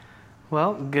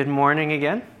Well, good morning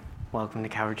again. Welcome to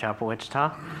Calvary Chapel,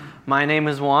 Wichita. My name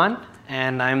is Juan,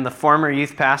 and I'm the former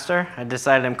youth pastor. I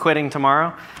decided I'm quitting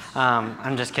tomorrow.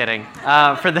 I'm just kidding.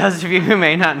 For those of you who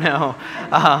may not know,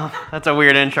 that's a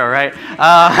weird intro, right?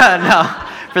 No.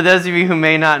 For those of you who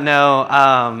may not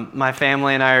know, my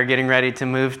family and I are getting ready to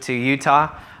move to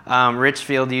Utah,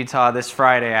 Richfield, Utah, this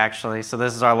Friday, actually. So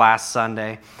this is our last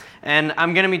Sunday. And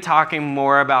I'm going to be talking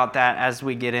more about that as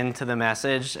we get into the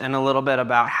message and a little bit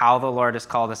about how the Lord has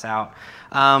called us out.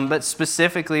 But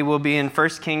specifically, we'll be in 1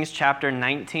 Kings chapter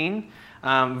 19,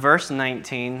 verse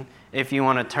 19, if you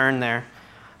want to turn there.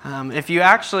 If you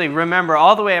actually remember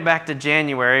all the way back to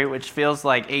January, which feels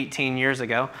like 18 years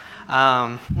ago,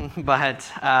 but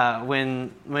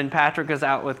when Patrick was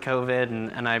out with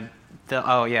COVID,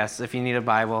 oh yes, if you need a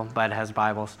Bible, Bud has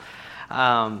Bibles.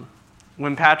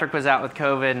 When Patrick was out with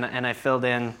COVID and I filled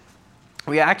in,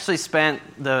 we actually spent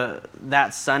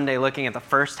that Sunday looking at the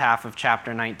first half of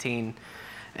chapter 19.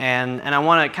 And I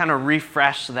want to kind of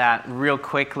refresh that real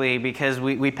quickly because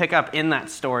we pick up in that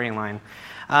storyline.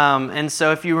 And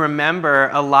so if you remember,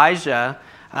 Elijah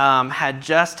had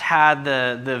just had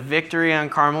the victory on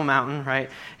Carmel Mountain,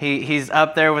 right? He's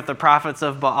up there with the prophets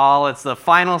of Baal. It's the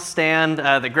final stand,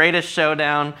 the greatest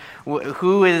showdown.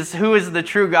 Who is the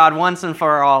true God once and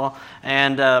for all?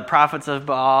 And prophets of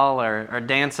Baal are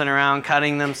dancing around,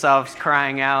 cutting themselves,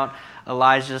 crying out.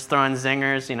 Elijah's throwing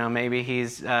zingers. You know, maybe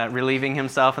he's relieving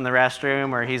himself in the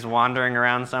restroom, or he's wandering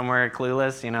around somewhere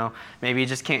clueless. You know, maybe he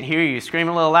just can't hear you. Scream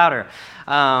a little louder.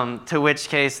 To which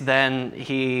case, then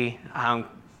he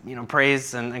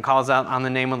prays and calls out on the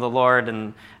name of the Lord,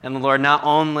 and the Lord not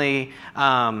only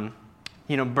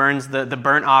burns the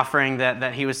burnt offering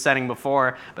that he was setting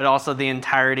before, but also the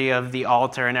entirety of the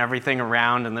altar and everything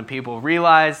around, and the people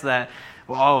realize that,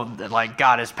 like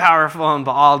God is powerful and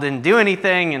Baal didn't do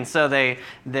anything, and so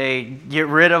they get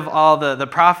rid of all the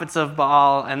prophets of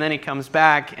Baal, and then he comes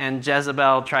back and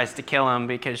Jezebel tries to kill him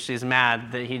because she's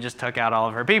mad that he just took out all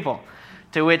of her people,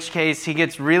 to which case he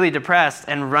gets really depressed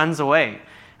and runs away.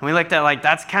 And we looked at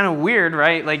that's kind of weird,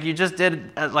 right? Like you just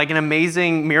did, an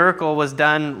amazing miracle was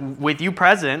done with you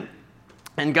present,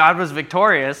 and God was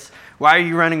victorious. Why are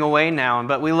you running away now?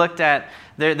 But we looked at,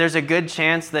 there's a good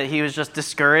chance that he was just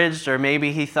discouraged, or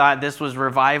maybe he thought this was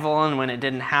revival, and when it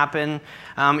didn't happen.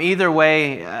 Either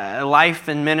way, life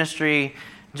and ministry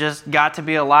just got to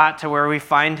be a lot to where we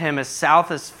find him as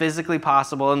south as physically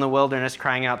possible in the wilderness,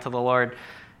 crying out to the Lord,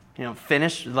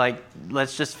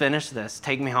 let's just finish this.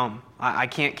 Take me home. I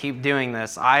can't keep doing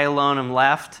this. I alone am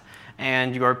left,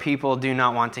 and your people do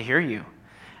not want to hear you.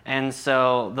 And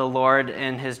so the Lord,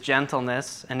 in his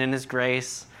gentleness and in his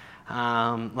grace,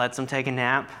 lets him take a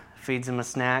nap, feeds him a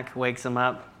snack, wakes him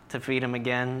up to feed him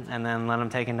again, and then let him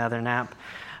take another nap.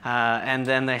 And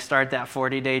then they start that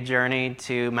 40-day journey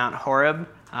to Mount Horeb,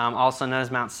 also known as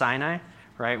Mount Sinai,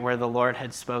 right, where the Lord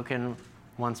had spoken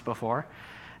once before.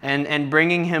 And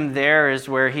bringing him there is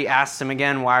where he asks him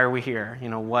again, why are we here?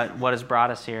 What has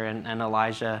brought us here? And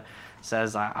Elijah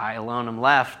says, I alone am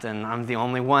left, and I'm the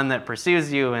only one that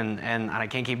pursues you, and I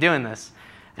can't keep doing this.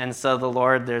 And so the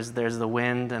Lord, there's the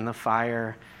wind and the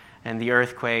fire and the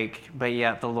earthquake, but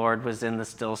yet the Lord was in the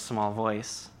still small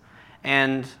voice.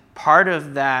 And part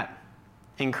of that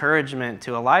encouragement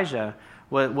to Elijah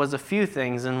was a few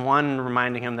things, and one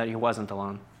reminding him that he wasn't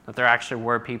alone, that there actually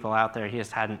were people out there. He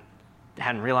just hadn't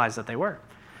realized that they were.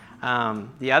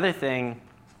 The other thing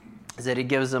is that he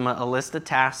gives them a list of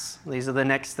tasks. These are the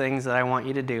next things that I want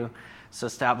you to do. So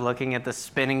stop looking at the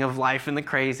spinning of life and the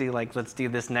crazy, let's do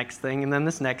this next thing and then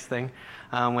this next thing,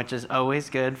 which is always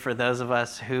good for those of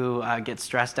us who get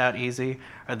stressed out easy,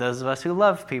 or those of us who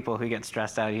love people who get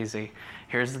stressed out easy.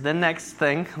 Here's the next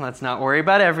thing. Let's not worry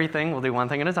about everything. We'll do one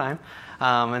thing at a time.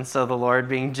 And so the Lord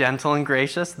being gentle and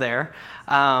gracious there.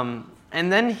 And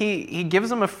then he gives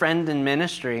them a friend in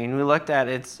ministry, and we looked at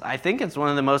I think it's one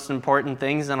of the most important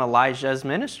things in Elijah's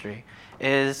ministry,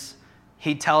 is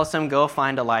he tells him, go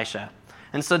find Elisha.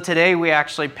 And so today we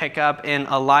actually pick up in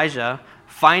Elijah,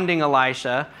 finding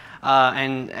Elisha,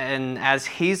 and as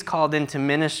he's called into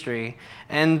ministry.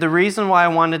 And the reason why I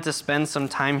wanted to spend some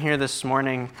time here this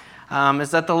morning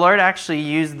is that the Lord actually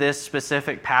used this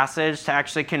specific passage to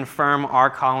actually confirm our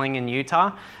calling in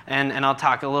Utah. And I'll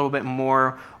talk a little bit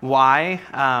more why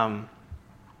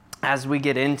as we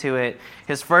get into it.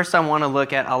 Because first I want to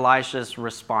look at Elisha's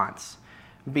response,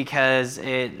 because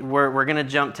we're going to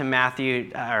jump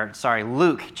to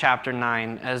Luke chapter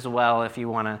 9 as well, if you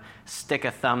want to stick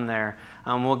a thumb there.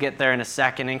 We'll get there in a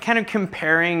second, and kind of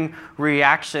comparing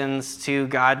reactions to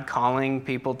God calling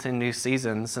people to new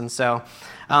seasons. And so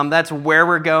that's where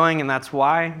we're going, and that's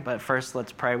why. But first,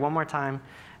 let's pray one more time,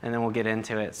 and then we'll get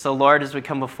into it. So Lord, as we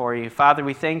come before you, Father,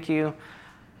 we thank you.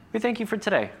 We thank you for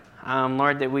today.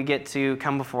 Lord, that we get to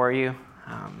come before you.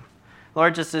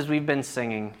 Lord, just as we've been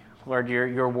singing, Lord,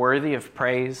 you're worthy of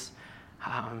praise.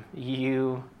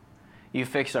 You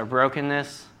fix our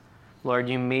brokenness. Lord,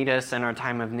 you meet us in our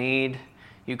time of need.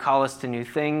 You call us to new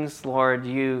things. Lord,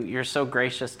 you're so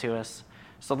gracious to us.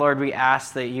 So Lord, we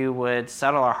ask that you would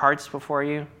settle our hearts before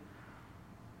you.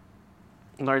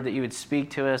 Lord, that you would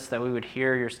speak to us, that we would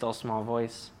hear your still small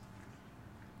voice.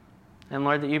 And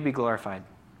Lord, that you be glorified.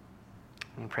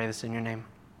 We pray this in your name.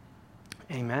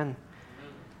 Amen.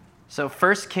 So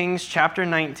 1 Kings chapter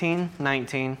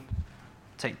 19.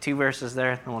 Take 2 verses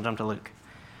there, then we'll jump to Luke.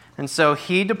 And so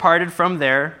he departed from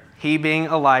there, he being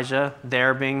Elijah,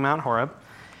 there being Mount Horeb,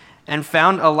 and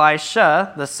found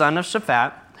Elisha, the son of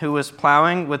Shaphat, who was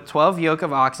plowing with 12 yoke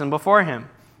of oxen before him,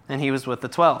 and he was with the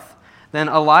 12th. Then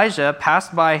Elijah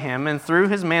passed by him and threw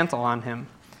his mantle on him.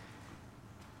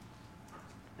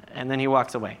 And then he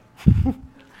walks away.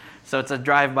 So it's a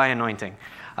drive-by anointing.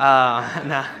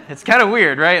 Now, it's kind of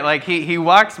weird, right? Like he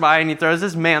walks by and he throws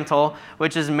his mantle,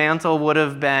 which his mantle would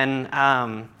have been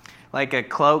like a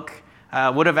cloak,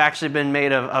 would have actually been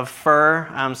made of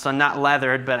fur, so not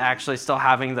leathered, but actually still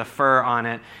having the fur on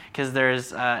it. Because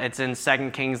it's in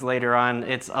 2 Kings later on,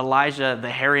 it's Elijah, the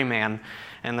hairy man,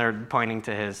 and they're pointing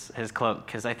to his cloak,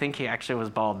 because I think he actually was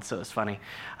bald, so it's funny,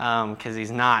 because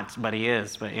he's not, but he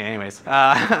is. But anyways,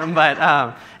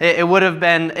 it would have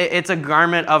been, it's a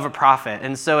garment of a prophet,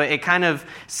 and so it kind of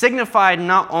signified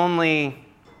not only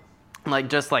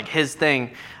just his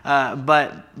thing,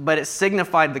 but it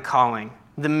signified the calling,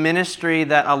 the ministry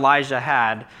that Elijah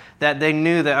had, that they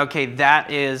knew that, okay,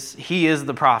 he is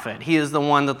the prophet. He is the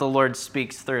one that the Lord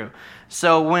speaks through.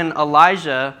 So when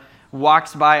Elijah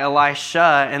walks by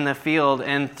Elisha in the field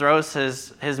and throws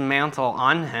his mantle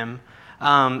on him,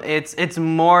 it's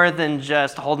more than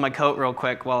just hold my coat real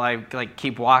quick while I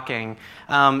keep walking.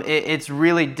 It's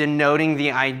really denoting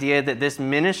the idea that this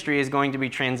ministry is going to be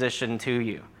transitioned to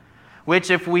you,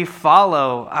 which if we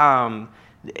follow,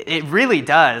 it really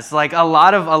does. A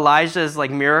lot of Elijah's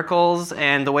miracles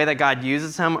and the way that God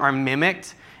uses him are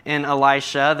mimicked in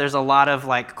Elisha. There's a lot of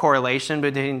correlation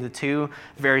between the two,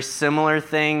 very similar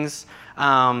things,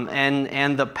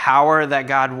 and the power that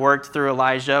God worked through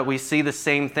Elijah. We see the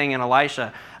same thing in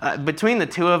Elisha. Between the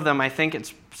two of them, I think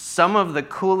it's some of the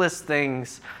coolest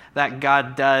things that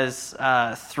God does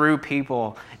through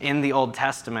people in the Old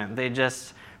Testament. They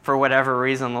just, for whatever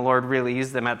reason, the Lord really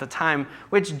used them at the time,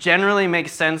 which generally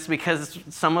makes sense because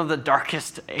some of the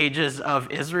darkest ages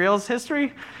of Israel's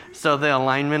history. So the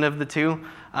alignment of the two,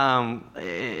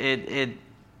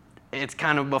 it's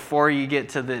kind of before you get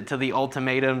to the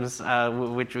ultimatums,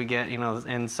 which we get,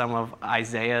 in some of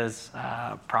Isaiah's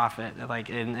prophet,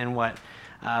 in what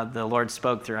the Lord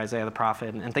spoke through Isaiah the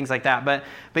prophet and things like that. But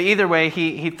either way,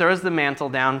 he throws the mantle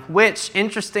down, which,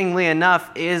 interestingly enough,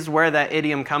 is where that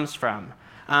idiom comes from.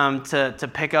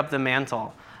 To pick up the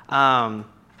mantle.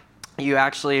 You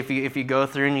actually, if you go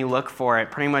through and you look for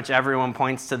it, pretty much everyone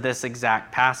points to this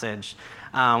exact passage,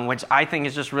 which I think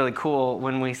is just really cool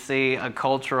when we see a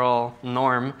cultural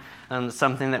norm,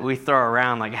 something that we throw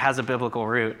around, it has a biblical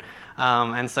root.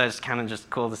 And so it's kind of just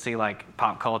cool to see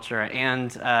pop culture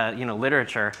and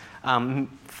literature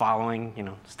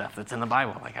following stuff that's in the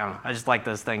Bible. I don't know, I just like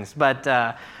those things. But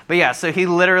yeah, so he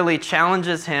literally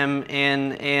challenges him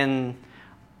in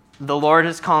the Lord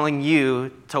is calling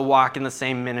you to walk in the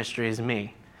same ministry as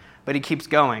me. But he keeps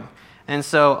going. And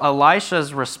so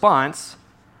Elisha's response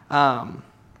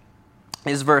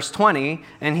is verse 20.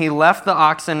 And he left the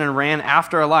oxen and ran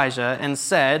after Elijah and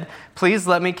said, "Please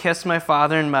let me kiss my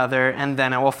father and mother, and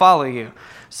then I will follow you."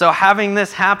 So having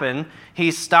this happen,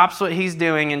 he stops what he's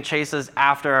doing and chases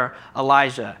after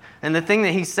Elijah. And the thing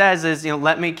that he says is,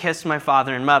 let me kiss my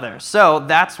father and mother. So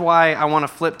that's why I want to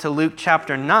flip to Luke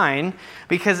chapter 9,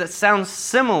 because it sounds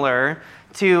similar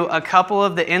to a couple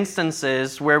of the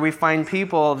instances where we find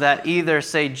people that either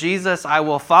say, "Jesus, I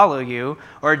will follow you,"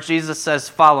 or Jesus says,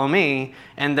 "Follow me,"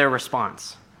 and their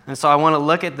response. And so I want to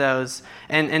look at those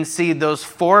and see those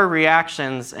 4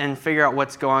 reactions and figure out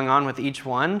what's going on with each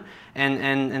one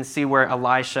and see where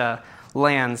Elisha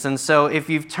lands. And so if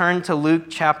you've turned to Luke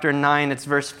chapter 9, it's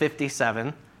verse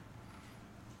 57.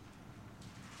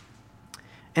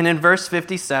 And in verse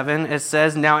 57, it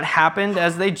says, "Now it happened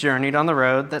as they journeyed on the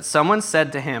road that someone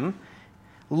said to him,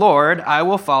 'Lord, I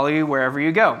will follow you wherever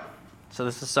you go.'" So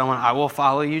this is someone, "I will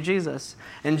follow you, Jesus."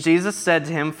 And Jesus said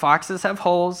to him, "Foxes have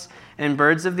holes and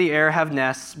birds of the air have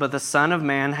nests, but the Son of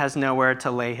Man has nowhere to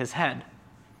lay his head."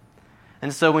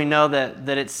 And so we know that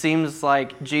it seems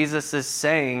like Jesus is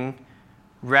saying,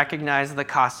 recognize the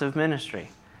cost of ministry.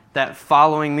 that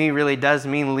following me really does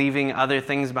mean leaving other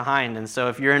things behind. And so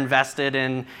if you're invested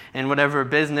in whatever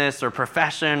business or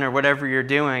profession or whatever you're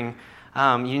doing,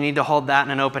 you need to hold that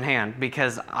in an open hand,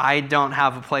 because I don't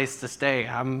have a place to stay.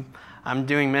 I'm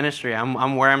doing ministry.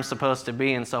 I'm where I'm supposed to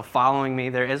be. And so following me,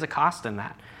 there is a cost in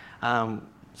that.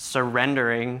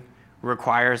 Surrendering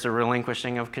requires a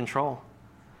relinquishing of control.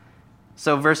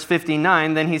 So verse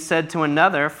 59, then he said to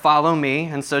another, follow me.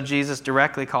 And so Jesus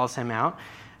directly calls him out.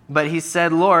 But he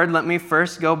said, Lord, let me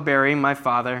first go and bury my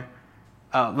father.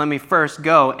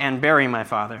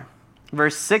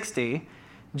 Verse 60,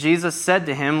 Jesus said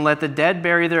to him, let the dead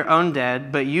bury their own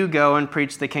dead, but you go and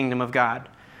preach the kingdom of God.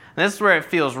 And this is where it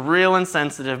feels real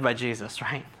insensitive by Jesus,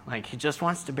 right? Like, he just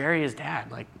wants to bury his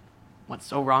dad. Like, what's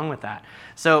so wrong with that?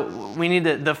 So we need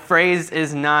to, the phrase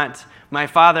is not, my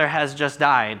father has just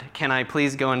died. Can I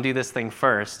please go and do this thing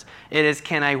first? It is,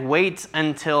 can I wait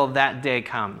until that day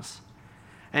comes?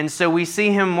 And so we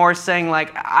see him more saying,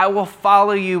 like, I will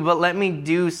follow you, but let me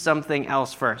do something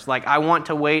else first. Like, I want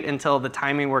to wait until the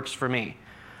timing works for me.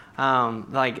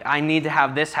 Like, I need to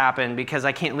have this happen because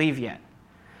I can't leave yet.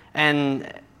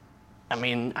 And I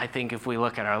mean, I think if we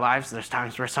look at our lives, there's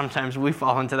times where sometimes we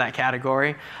fall into that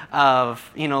category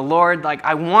of, Lord, like,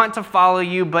 I want to follow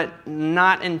you, but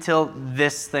not until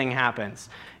this thing happens.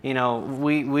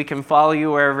 We can follow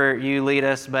you wherever you lead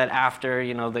us, but after,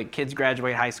 the kids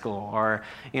graduate high school, or,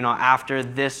 after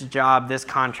this job, this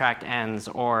contract ends,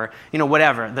 or,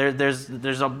 whatever.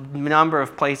 There's a number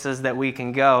of places that we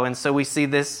can go. And so we see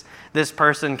this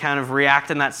person kind of react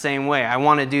in that same way. I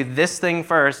want to do this thing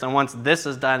first, and once this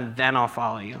is done, then I'll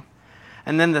follow you.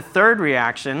 And then the third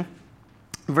reaction,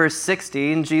 verse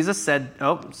 60, and Jesus said,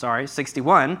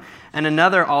 61, and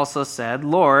another also said,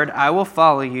 Lord, I will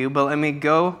follow you, but let me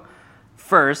go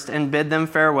first and bid them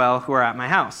farewell who are at my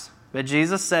house. But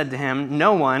Jesus said to him,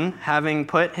 no one, having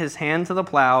put his hand to the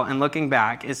plow and looking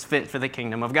back, is fit for the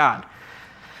kingdom of God.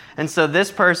 And so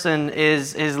this person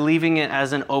is leaving it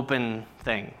as an open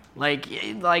thing. Like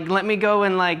let me go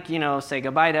and say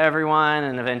goodbye to everyone,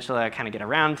 and eventually I kind of get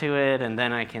around to it, and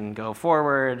then I can go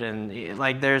forward, and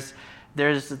there's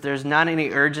not any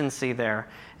urgency there.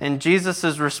 And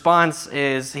Jesus' response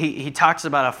is, he talks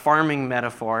about a farming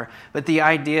metaphor, but the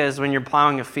idea is when you're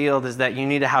plowing a field is that you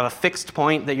need to have a fixed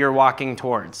point that you're walking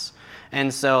towards.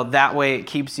 And so that way it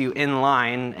keeps you in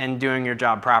line and doing your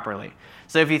job properly.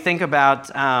 So if you think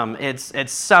about,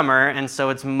 it's summer, and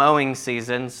so it's mowing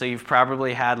season, so you've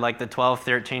probably had like the 12,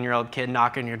 13-year-old kid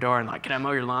knock on your door and like, can I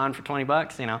mow your lawn for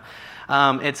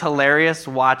 $20? It's hilarious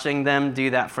watching them do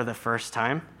that for the first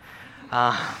time.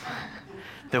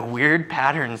 The weird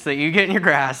patterns that you get in your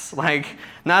grass,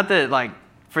 not that,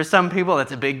 for some people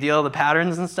that's a big deal, the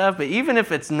patterns and stuff, but even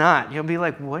if it's not, you'll be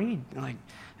like, what are you,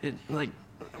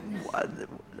 what?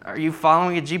 Are you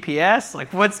following a GPS?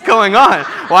 What's going on?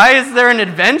 Why is there an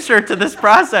adventure to this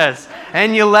process?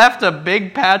 And you left a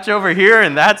big patch over here,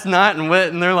 and that's not,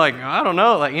 and they're like, I don't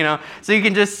know, So you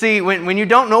can just see, when you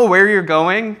don't know where you're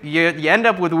going, you end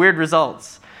up with weird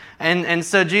results. And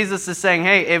so Jesus is saying,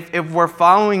 hey, if we're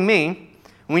following me,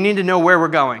 we need to know where we're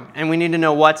going, and we need to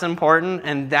know what's important,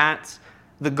 and that's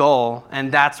the goal,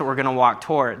 and that's what we're going to walk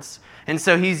towards. And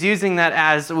so he's using that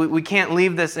as, we can't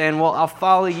leave this in, well, I'll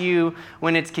follow you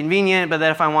when it's convenient, but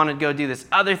then if I want to go do this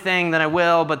other thing, then I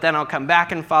will, but then I'll come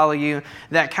back and follow you.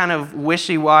 That kind of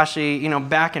wishy-washy,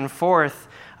 back and forth.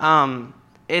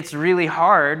 It's really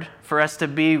hard for us to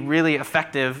be really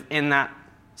effective in that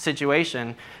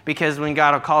situation, because when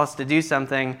God will call us to do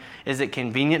something, is it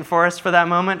convenient for us for that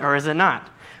moment, or is it not?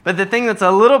 But the thing that's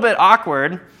a little bit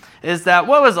awkward is that,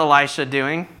 what was Elisha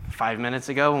doing 5 minutes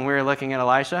ago when we were looking at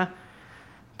Elisha?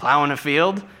 Plowing a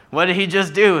field. What did he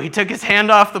just do? He took his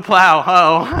hand off the plow.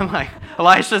 Oh, I'm like,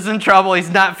 Elisha's in trouble. He's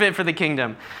not fit for the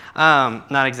kingdom.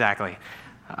 Not exactly.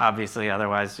 Obviously,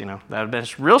 otherwise, that would have been a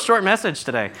real short message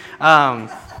today.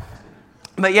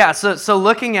 But yeah, so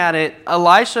looking at it,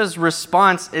 Elisha's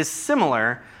response is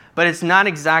similar, but it's not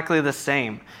exactly the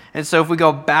same. And so if we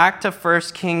go back to 1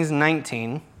 Kings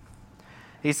 19,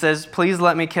 he says, please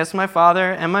let me kiss my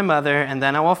father and my mother, and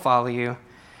then I will follow you.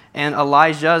 And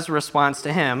Elijah's response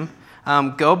to him,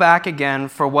 go back again,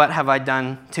 for what have I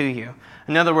done to you?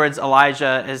 In other words,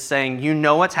 Elijah is saying, you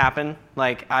know what's happened.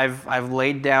 I've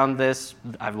laid down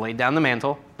the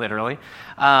mantle, literally.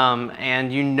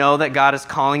 And you know that God is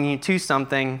calling you to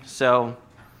something, so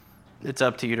it's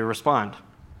up to you to respond.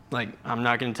 I'm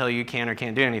not going to tell you can or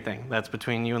can't do anything. That's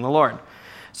between you and the Lord.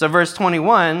 So verse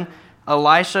 21,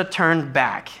 Elisha turned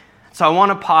back. So I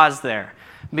want to pause there,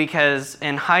 because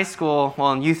in high school,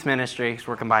 well, in youth ministry, because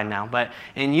we're combined now, but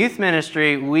in youth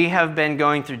ministry, we have been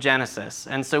going through Genesis.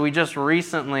 And so we just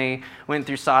recently went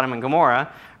through Sodom and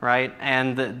Gomorrah, right,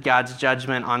 and God's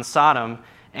judgment on Sodom.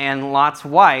 And Lot's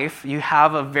wife, you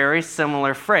have a very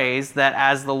similar phrase that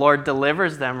as the Lord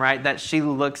delivers them, right, that she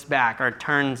looks back or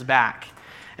turns back.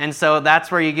 And so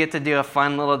that's where you get to do a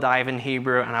fun little dive in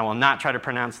Hebrew, and I will not try to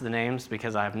pronounce the names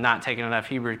because I have not taken enough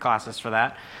Hebrew classes for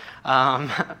that.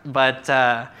 But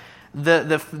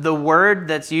the word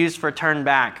that's used for turn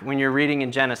back when you're reading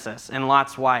in Genesis and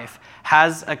Lot's wife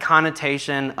has a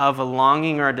connotation of a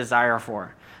longing or a desire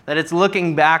for. That it's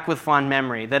looking back with fond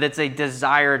memory, that it's a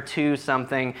desire to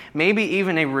something, maybe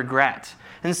even a regret.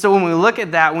 And so when we look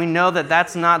at that, we know that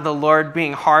that's not the Lord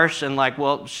being harsh and like,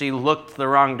 well, she looked the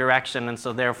wrong direction, and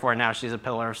so therefore now she's a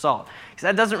pillar of salt. Because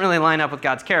that doesn't really line up with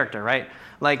God's character, right?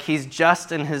 Like, he's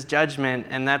just in his judgment,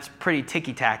 and that's pretty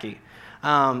ticky-tacky.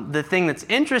 The thing that's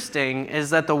interesting is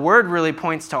that the word really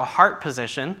points to a heart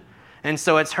position, and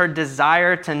so it's her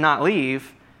desire to not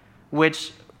leave,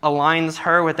 which aligns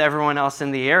her with everyone else in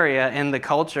the area, in the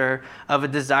culture, of a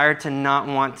desire to not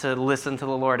want to listen to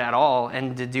the Lord at all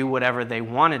and to do whatever they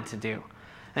wanted to do.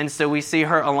 And so we see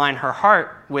her align her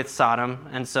heart with Sodom,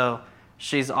 and so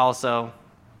she's also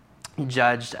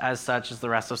judged as such as the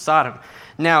rest of Sodom.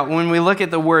 Now, when we look at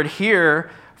the word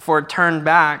here for turned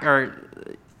back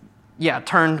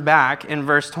in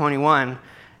verse 21,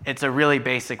 it's a really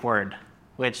basic word,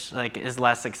 which is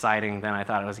less exciting than I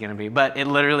thought it was going to be. But it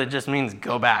literally just means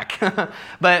go back.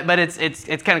 but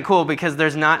it's kind of cool because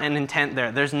there's not an intent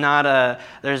there. There's not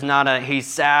a he's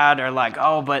sad or like,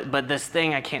 oh, but this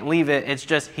thing, I can't leave it. It's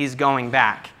just he's going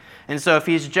back. And so if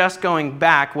he's just going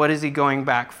back, what is he going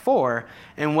back for?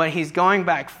 And what he's going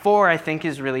back for, I think,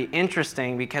 is really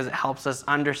interesting because it helps us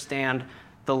understand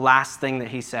the last thing that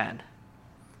he said.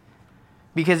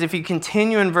 Because if you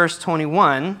continue in verse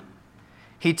 21,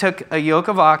 he took a yoke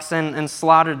of oxen and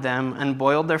slaughtered them and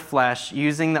boiled their flesh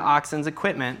using the oxen's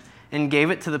equipment and gave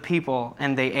it to the people,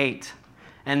 and they ate.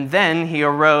 And then he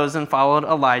arose and followed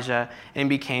Elijah and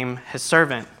became his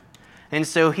servant. And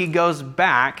so he goes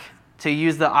back to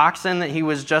use the oxen that he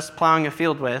was just plowing a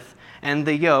field with and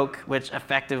the yoke, which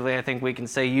effectively I think we can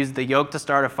say used the yoke to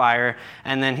start a fire,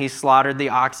 and then he slaughtered the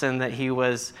oxen that he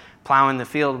was plowing the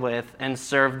field with and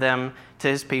served them to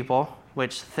his people,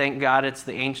 which thank God it's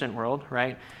the ancient world,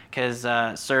 right? Because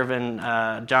serving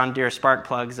John Deere spark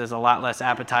plugs is a lot less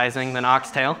appetizing than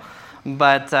oxtail.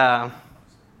 But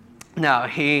no,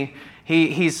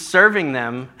 he's serving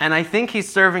them, and I think he's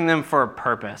serving them for a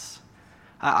purpose.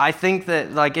 I think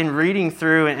that like in reading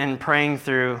through and praying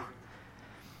through,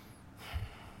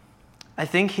 I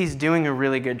think he's doing a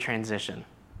really good transition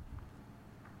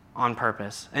on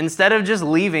purpose. Instead of just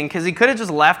leaving, because he could have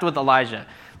just left with Elijah.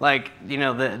 Like,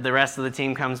 the rest of the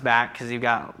team comes back because you've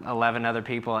got 11 other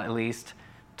people at least,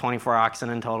 24 oxen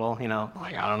in total. I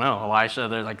don't know, Elisha,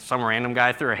 there's like some random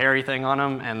guy threw a hairy thing on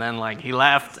him, and then like he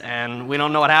left, and we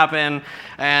don't know what happened.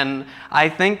 And I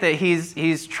think that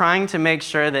he's trying to make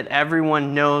sure that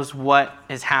everyone knows what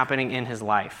is happening in his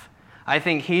life. I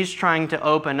think he's trying to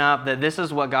open up that this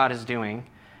is what God is doing,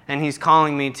 and he's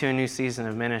calling me to a new season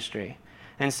of ministry.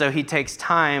 And so he takes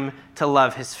time to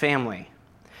love his family.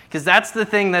 Because that's the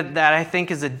thing that I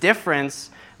think is a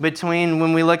difference between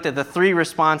when we looked at the three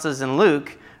responses in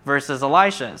Luke versus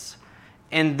Elisha's.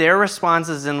 In their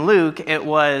responses in Luke, it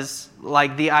was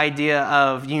like the idea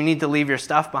of you need to leave your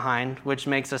stuff behind, which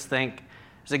makes us think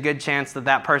there's a good chance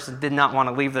that person did not want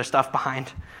to leave their stuff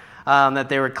behind, that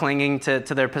they were clinging to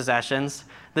their possessions.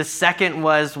 The second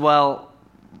was,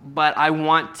 but I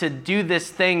want to do this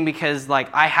thing because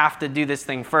I have to do this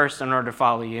thing first in order to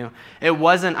follow you. It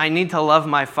wasn't, I need to love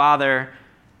my Father.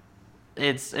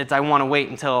 It's I want to wait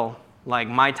until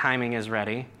my timing is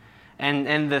ready.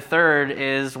 And the third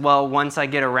is, once I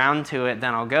get around to it,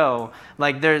 then I'll go.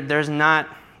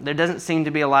 There doesn't seem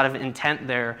to be a lot of intent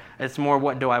there. It's more,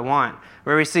 what do I want?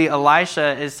 Where we see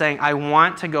Elisha is saying, I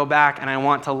want to go back and I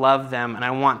want to love them and I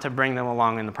want to bring them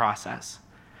along in the process.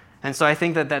 And so I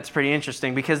think that that's pretty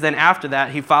interesting because then after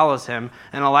that, he follows him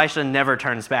and Elisha never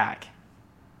turns back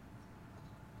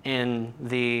in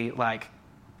the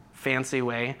fancy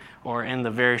way or in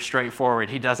the very straightforward.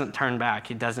 He doesn't turn back.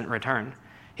 He doesn't return.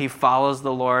 He follows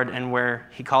the Lord and where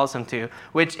he calls him to,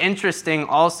 which interesting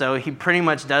also, he pretty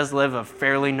much does live a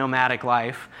fairly nomadic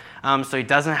life. So he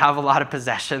doesn't have a lot of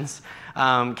possessions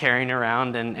carrying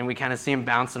around, and we kind of see him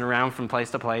bouncing around from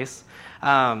place to place.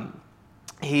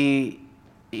 He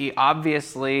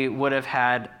obviously would have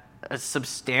had a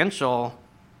substantial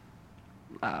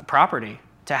property.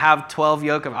 to have 12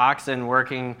 yoke of oxen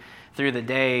working through the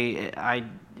day,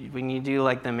 when you do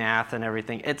like the math and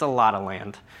everything, it's a lot of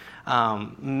land.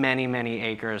 Many, many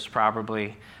acres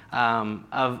probably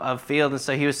of field. And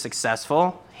so he was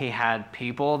successful. He had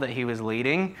people that he was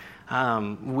leading.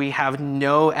 We have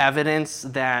no evidence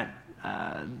that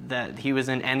he was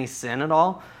in any sin at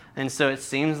all. And so it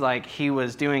seems like he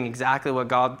was doing exactly what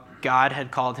God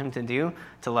had called him to do,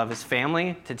 to love his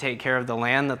family, to take care of the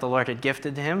land that the Lord had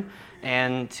gifted to him,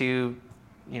 and to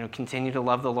continue to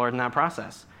love the Lord in that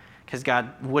process. Because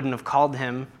God wouldn't have called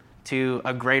him to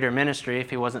a greater ministry if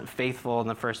he wasn't faithful in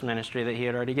the first ministry that he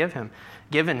had already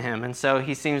given him. And so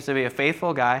he seems to be a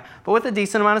faithful guy, but with a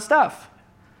decent amount of stuff.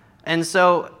 And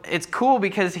so it's cool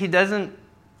because he doesn't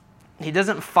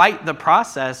fight the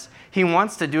process. He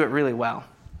wants to do it really well.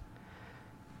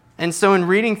 And so in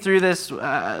reading through this,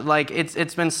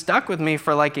 it's been stuck with me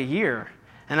for like a year.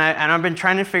 And I've been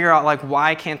trying to figure out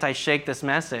why can't I shake this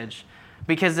message?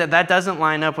 Because that doesn't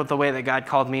line up with the way that God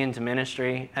called me into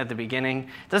ministry at the beginning.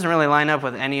 It doesn't really line up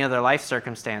with any other life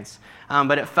circumstance.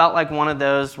 But it felt like one of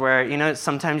those where,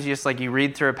 sometimes you just you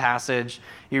read through a passage,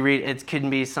 it can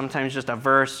be sometimes just a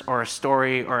verse or a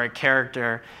story or a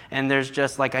character, and there's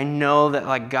just I know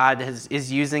that God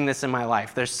is using this in my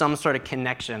life. There's some sort of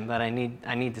connection that I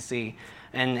need to see,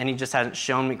 and he just hasn't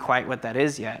shown me quite what that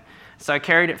is yet. So I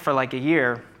carried it for a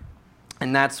year.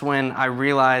 And that's when I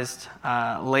realized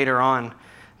later on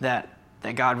that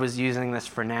God was using this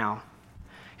for now.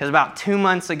 Because about 2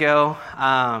 months ago,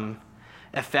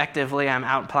 effectively, I'm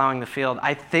out plowing the field.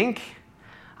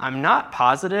 I'm not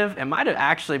positive. It might have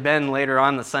actually been later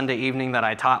on the Sunday evening that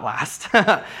I taught last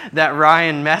that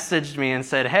Ryan messaged me and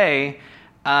said, hey,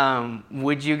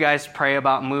 would you guys pray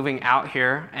about moving out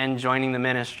here and joining the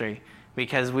ministry?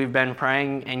 Because we've been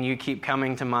praying and you keep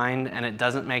coming to mind and it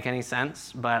doesn't make any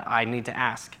sense, but I need to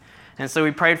ask. And so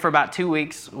we prayed for about 2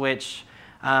 weeks, which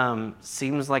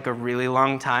seems like a really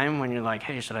long time when you're like,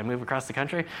 hey, should I move across the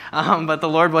country? But the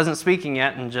Lord wasn't speaking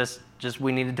yet, and just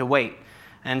we needed to wait.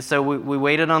 And so we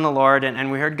waited on the Lord,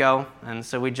 and we heard go. And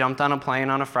so we jumped on a plane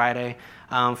on a Friday,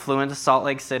 flew into Salt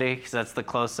Lake City, because that's the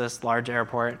closest large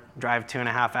airport, drive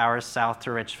 2.5 hours south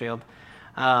to Richfield.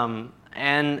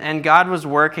 And God was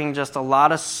working just a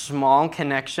lot of small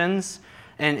connections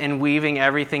and weaving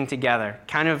everything together.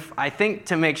 Kind of, I think,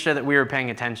 to make sure that we were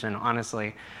paying attention,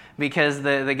 honestly. Because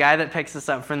the guy that picks us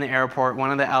up from the airport,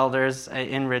 one of the elders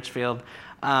in Richfield,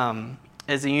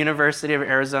 is a University of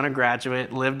Arizona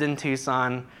graduate, lived in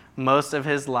Tucson most of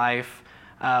his life,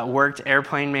 worked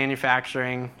airplane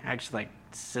manufacturing, actually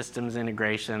systems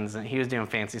integrations, and he was doing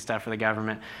fancy stuff for the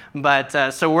government.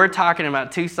 But so we're talking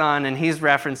about Tucson, and he's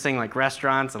referencing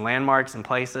restaurants and landmarks and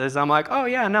places. I'm like, oh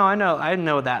yeah, no, I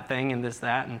know that thing and this,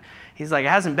 that. And he's like, it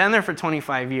hasn't been there for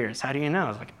 25 years. How do you know? I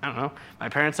was like, I don't know. My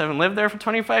parents haven't lived there for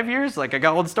 25 years. I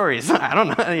got old stories. I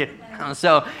don't know.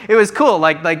 So it was cool.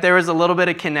 There was a little bit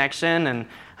of connection, and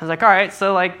I was like, all right,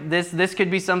 so this could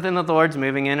be something that the Lord's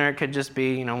moving in, or it could just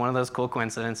be, one of those cool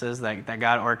coincidences that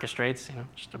God orchestrates,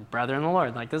 just a brother in the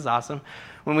Lord. This is awesome.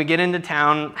 When we get into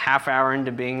town, half hour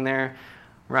into being there,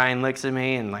 Ryan looks at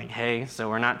me and hey, so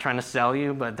we're not trying to sell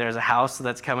you, but there's a house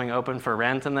that's coming open for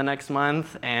rent in the next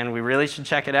month, and we really should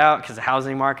check it out because the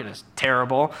housing market is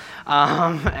terrible.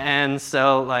 And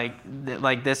so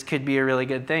this could be a really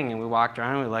good thing. And we walked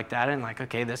around and we looked at it and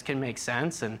okay, this can make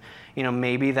sense. And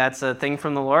maybe that's a thing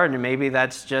from the Lord, and maybe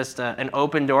that's just an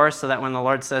open door so that when the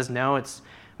Lord says no,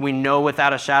 we know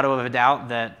without a shadow of a doubt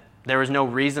that there was no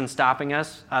reason stopping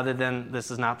us other than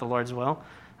this is not the Lord's will.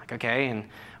 Okay, and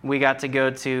we got to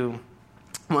go to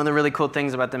one of the really cool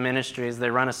things about the ministry is they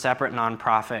run a separate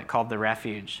nonprofit called The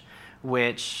Refuge,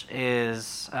 which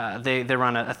is they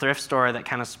run a thrift store that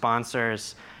kind of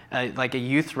sponsors a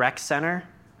youth rec center,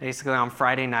 basically on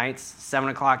Friday nights, 7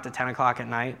 o'clock to 10 o'clock at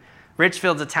night.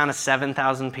 Richfield's a town of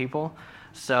 7,000 people,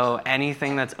 so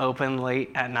anything that's open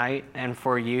late at night and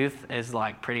for youth is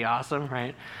pretty awesome,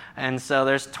 right? And so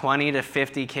there's 20 to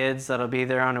 50 kids that'll be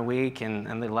there on a week,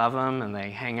 and they love them, and they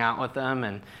hang out with them,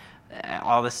 and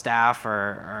all the staff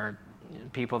are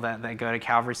people that go to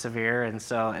Calvary Severe, and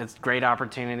so it's a great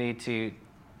opportunity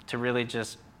to really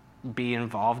just be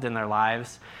involved in their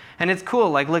lives. And it's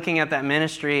cool, looking at that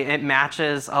ministry, it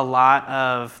matches a lot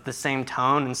of the same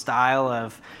tone and style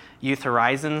of Youth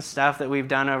Horizon stuff that we've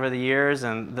done over the years,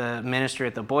 and the ministry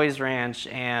at the Boys Ranch,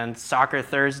 and Soccer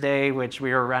Thursday, which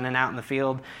we were running out in the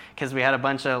field because we had a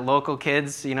bunch of local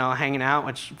kids, hanging out,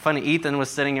 which funny, Ethan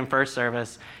was sitting in first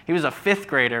service. He was a 5th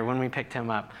grader when we picked him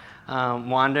up,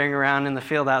 wandering around in the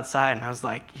field outside, and I was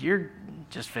like, you're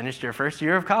just finished your first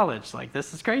year of college.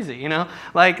 This is crazy,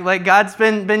 God's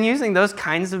been using those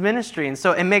kinds of ministry, and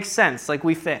so it makes sense.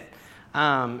 We fit.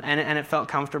 and it felt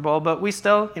comfortable. But we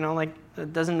still, like,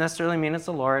 it doesn't necessarily mean it's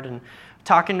the Lord. And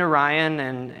talking to Ryan,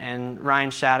 and Ryan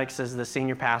Shaddix is the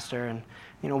senior pastor, and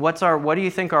what do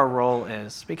you think our role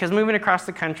is? Because moving across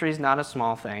the country is not a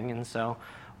small thing, and so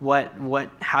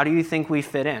how do you think we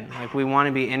fit in? Like, we want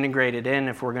to be integrated in.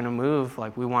 If we're going to move,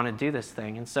 like, we want to do this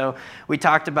thing. And so we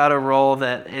talked about a role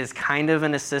that is kind of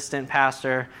an assistant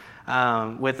pastor,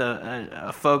 with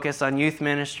a focus on youth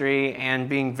ministry and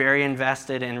being very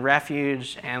invested in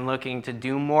Refuge and looking to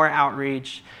do more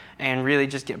outreach and really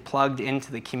just get plugged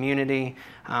into the community.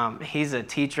 He's a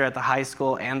teacher at the high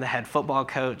school and the head football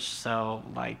coach, so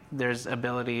like there's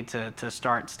ability to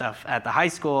start stuff at the high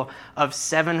school of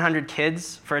 700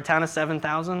 kids for a town of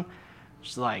 7,000,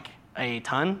 which is like a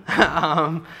ton.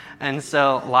 And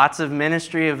so lots of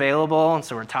ministry available, and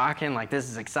so we're talking like, this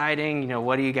is exciting,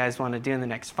 what do you guys want to do in the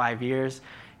next 5 years?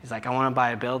 He's like, I want to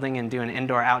buy a building and do an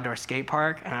indoor-outdoor skate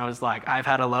park. And I was like, I've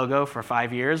had a logo for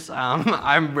 5 years.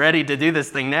 I'm ready to do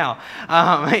this thing now.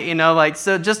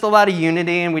 So just a lot of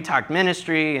unity, and we talked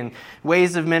ministry and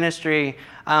ways of ministry.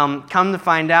 Come to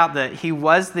find out that he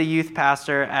was the youth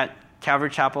pastor at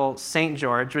Calvary Chapel St.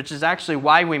 George, which is actually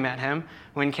why we met him.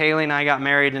 When Kaylee and I got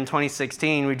married in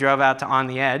 2016, we drove out to On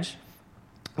the Edge,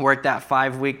 worked that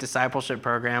 5-week discipleship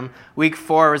program. Week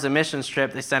 4 was a missions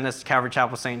trip. They sent us to Calvary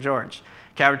Chapel St. George.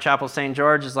 Calvary Chapel St.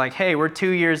 George is like, hey, we're 2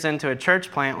 years into a church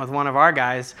plant with one of our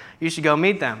guys. You should go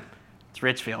meet them. It's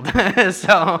Richfield.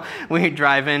 So we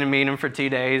drive in and meet them for 2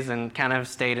 days and kind of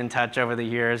stayed in touch over the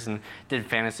years and did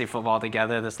fantasy football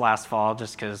together this last fall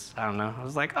just because, I don't know, I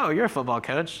was like, oh, you're a football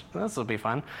coach. This will be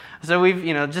fun. So we've,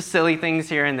 just silly things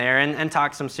here and there and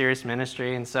talked some serious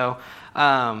ministry. And so,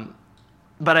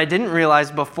 but I didn't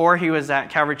realize before he was at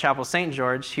Calvary Chapel St.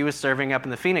 George, he was serving up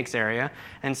in the Phoenix area.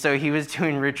 And so he was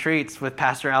doing retreats with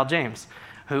Pastor Al James,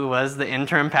 who was the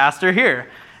interim pastor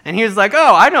here. And he was like,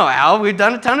 oh, I know Al. We've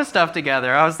done a ton of stuff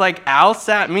together. I was like, Al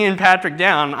sat me and Patrick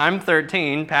down. I'm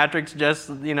 13. Patrick's just,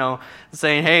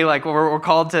 saying, hey, like we're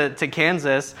called to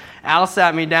Kansas. Al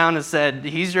sat me down and said,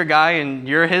 he's your guy and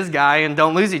you're his guy and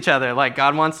don't lose each other. Like,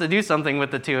 God wants to do something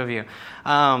with the two of you.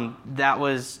 That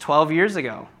was 12 years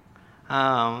ago. So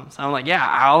I'm like, yeah,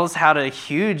 Al's had a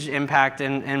huge impact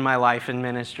in my life and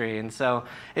ministry. And so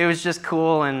it was just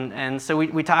cool. And so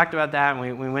we talked about that,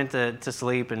 and we went to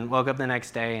sleep and woke up the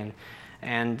next day.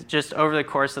 And just over the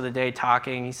course of the day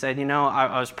talking, he said,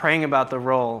 I was praying about the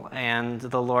role, and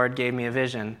the Lord gave me a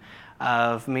vision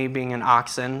of me being an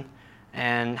oxen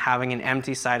and having an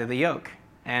empty side of the yoke.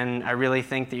 And I really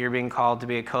think that you're being called to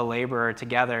be a co-laborer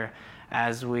together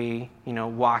as we,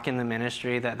 walk in the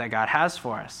ministry that God has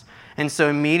for us. And so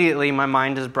immediately my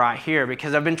mind is brought here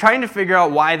because I've been trying to figure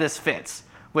out why this fits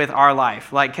with our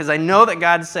life. Because I know that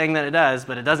God's saying that it does,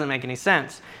 but it doesn't make any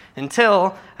sense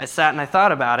until I sat and I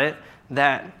thought about it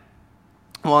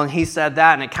and he said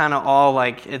that, and it kind of all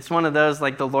it's one of those,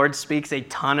 the Lord speaks a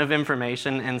ton of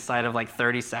information inside of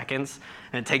 30 seconds,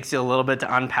 and it takes you a little bit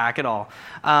to unpack it all.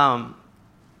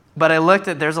 But I looked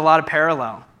at, there's a lot of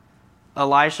parallel.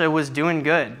 Elisha was doing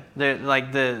good.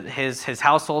 His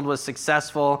household was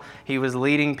successful. He was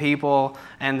leading people,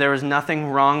 and there was nothing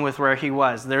wrong with where he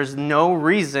was. There's no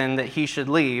reason that he should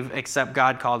leave except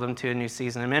God called him to a new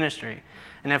season of ministry.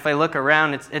 And if I look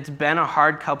around, it's been a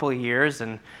hard couple of years,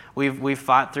 and we've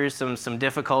fought through some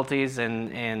difficulties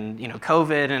and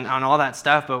COVID and on all that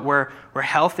stuff. But we're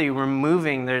healthy. We're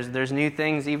moving. There's new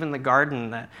things. Even the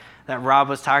garden that Rob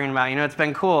was talking about. It's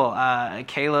been cool.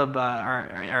 Caleb,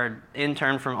 our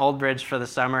intern from Old Bridge for the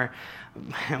summer,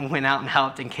 went out and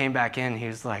helped and came back in. He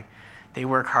was like, they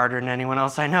work harder than anyone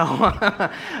else I know.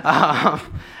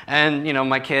 And,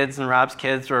 my kids and Rob's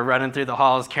kids were running through the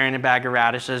halls carrying a bag of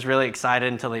radishes, really excited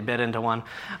until they bit into one.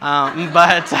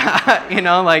 But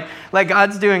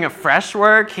God's doing a fresh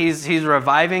work. He's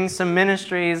reviving some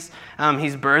ministries.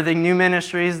 He's birthing new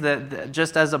ministries that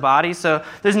just as a body. So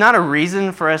there's not a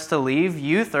reason for us to leave.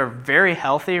 Youth are very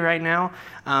healthy right now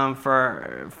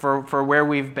for where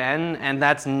we've been, and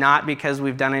that's not because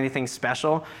we've done anything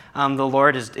special. The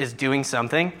Lord is doing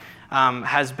something,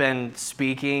 has been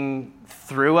speaking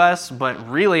through us, but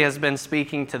really has been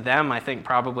speaking to them, I think,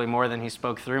 probably more than he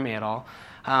spoke through me at all.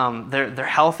 They're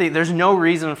healthy. There's no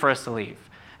reason for us to leave.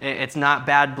 It's not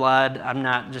bad blood. I'm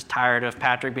not just tired of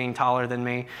Patrick being taller than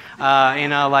me.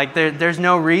 There's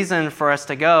no reason for us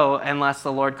to go unless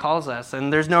the Lord calls us.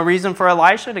 And there's no reason for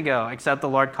Elisha to go except the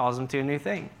Lord calls him to a new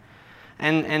thing.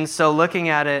 And so looking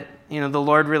at it, the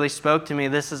Lord really spoke to me.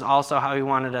 This is also how he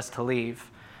wanted us to leave.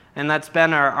 And that's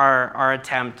been our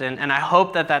attempt. And I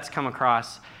hope that that's come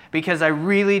across, because I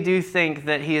really do think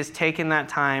that he has taken that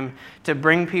time to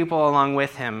bring people along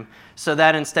with him so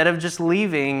that instead of just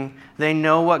leaving, they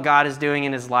know what God is doing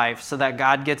in his life so that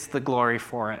God gets the glory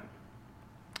for it.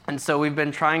 And so we've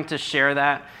been trying to share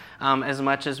that as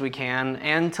much as we can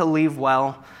and to leave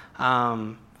well.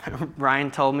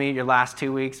 Ryan told me your last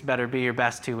 2 weeks better be your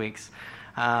best 2 weeks,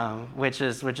 which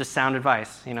is sound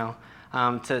advice,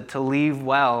 to leave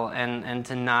well and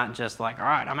to not just like, all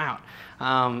right, I'm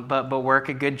out, but work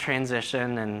a good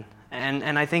transition.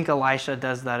 And I think Elisha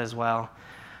does that as well.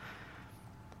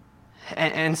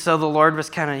 And so the Lord was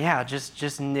kind of,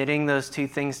 just knitting those two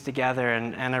things together.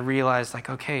 And I realized, like,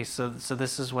 okay, so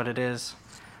this is what it is.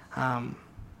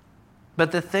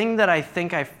 But the thing that I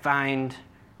think I find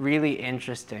really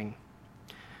interesting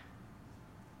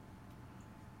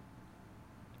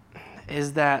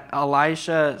is that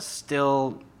Elisha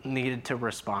still needed to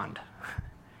respond.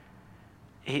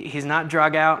 He's not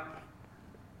drug out.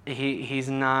 He's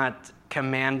not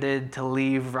commanded to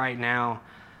leave right now.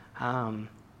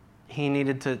 He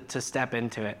needed to step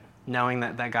into it, knowing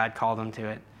that God called him to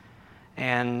it.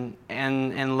 And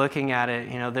looking at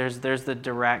it, there's the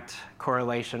direct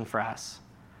correlation for us.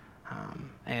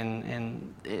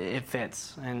 And it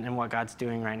fits in what God's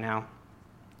doing right now.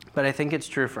 But I think it's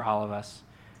true for all of us.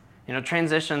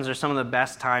 Transitions are some of the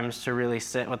best times to really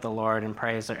sit with the Lord and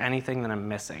pray, is there anything that I'm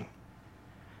missing?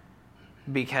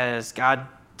 Because God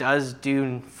does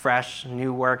do fresh,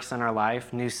 new works in our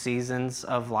life, new seasons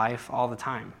of life all the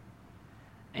time.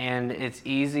 And it's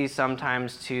easy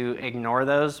sometimes to ignore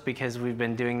those because we've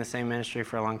been doing the same ministry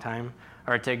for a long time,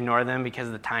 or to ignore them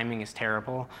because the timing is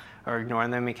terrible, or ignore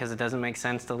them because it doesn't make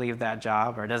sense to leave that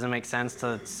job, or it doesn't make sense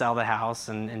to sell the house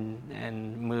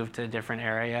and move to a different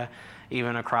area,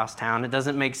 even across town. It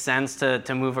doesn't make sense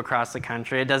to move across the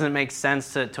country. It doesn't make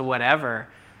sense to whatever.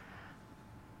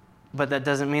 But that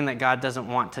doesn't mean that God doesn't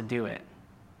want to do it.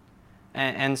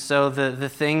 And so the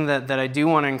thing that I do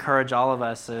want to encourage all of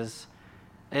us is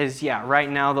right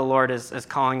now the Lord is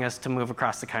calling us to move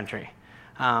across the country.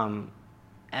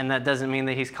 And that doesn't mean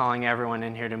that he's calling everyone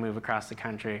in here to move across the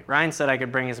country. Ryan said I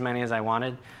could bring as many as I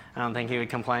wanted. I don't think he would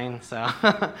complain. So,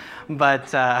 but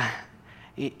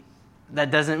that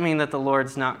doesn't mean that the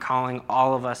Lord's not calling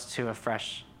all of us to a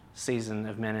fresh season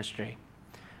of ministry.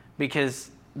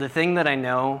 Because the thing that I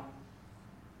know,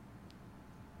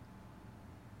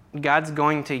 God's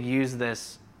going to use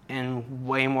this in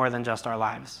way more than just our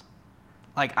lives.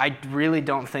 Like, I really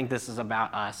don't think this is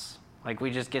about us. Like,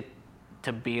 we just get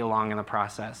to be along in the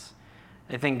process.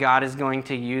 I think God is going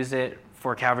to use it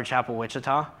for Calvary Chapel,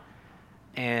 Wichita.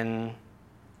 And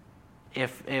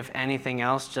if anything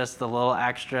else, just the little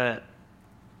extra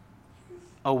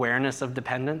awareness of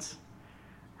dependence,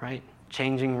 right?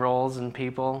 Changing roles in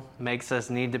people makes us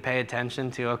need to pay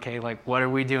attention to, okay, like, what are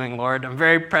we doing, Lord? I'm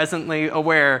very presently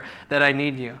aware that I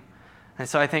need you. And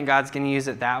so I think God's going to use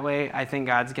it that way. I think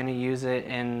God's going to use it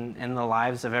in the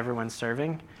lives of everyone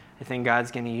serving. I think God's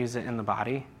going to use it in the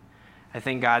body. I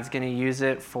think God's going to use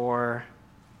it for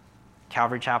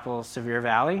Calvary Chapel, Sevier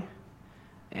Valley,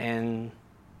 and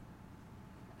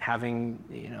having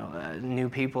new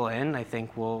people in, I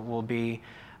think will be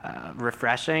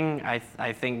refreshing. I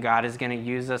think God is going to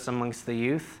use us amongst the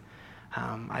youth.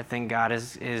 I think God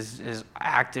is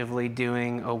actively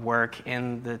doing a work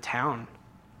in the town.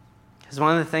 Because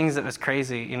one of the things that was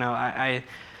crazy, the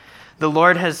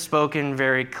Lord has spoken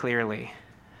very clearly.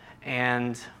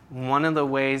 And one of the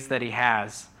ways that he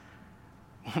has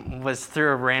was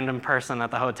through a random person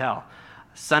at the hotel.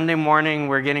 Sunday morning,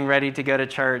 we're getting ready to go to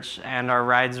church, and our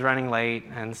ride's running late.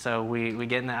 And so we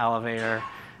get in the elevator,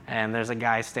 and there's a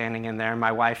guy standing in there.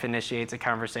 My wife initiates a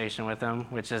conversation with him,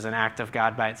 which is an act of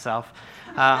God by itself.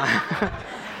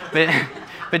 But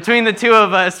between the two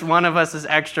of us, one of us is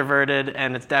extroverted,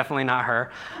 and it's definitely not her.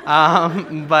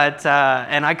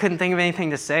 And I couldn't think of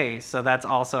anything to say, so that's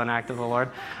also an act of the Lord.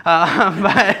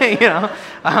 I'll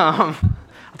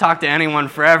talk to anyone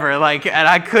forever. And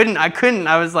I couldn't.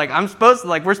 I was like,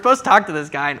 we're supposed to talk to this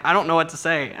guy, and I don't know what to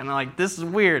say. And I'm like, this is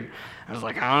weird. I was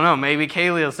like, I don't know, maybe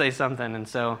Kaylee will say something. And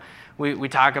so we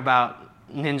talk about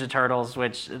Ninja Turtles,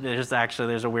 which there's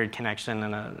a weird connection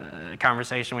and a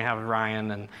conversation we have with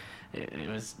Ryan, and it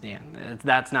was,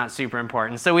 that's not super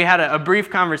important. So we had a brief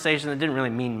conversation that didn't really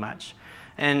mean much.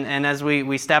 And as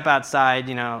we step outside,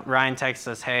 Ryan texts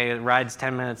us, hey, the ride's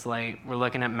 10 minutes late. We're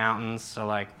looking at mountains, so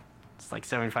it's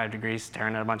 75 degrees,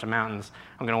 staring at a bunch of mountains.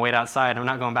 I'm going to wait outside. I'm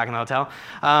not going back in the hotel.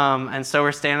 And so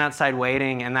we're standing outside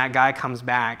waiting, and that guy comes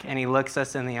back, and he looks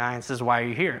us in the eye and says, why are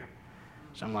you here?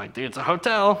 So I'm like, dude, it's a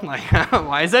hotel.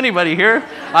 Why is anybody here?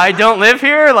 I don't live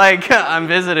here. I'm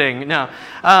visiting. No.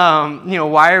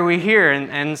 Why are we here?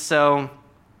 And so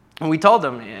And we told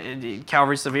them,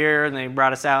 Calvary's severe, and they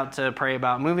brought us out to pray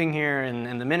about moving here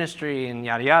and the ministry and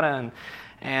yada yada.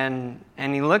 And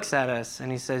he looks at us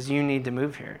and he says, you need to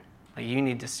move here. Like, you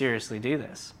need to seriously do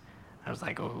this. I was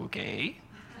like, okay,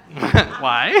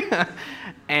 why?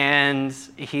 And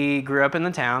he grew up in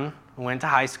the town, went to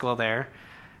high school there,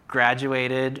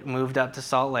 graduated, moved up to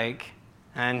Salt Lake.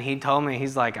 And he told me,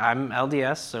 he's like, I'm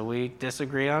LDS, so we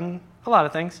disagree on a lot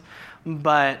of things.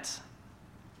 But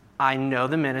I know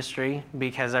the ministry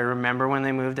because I remember when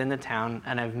they moved into town,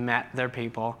 and I've met their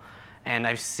people, and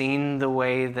I've seen the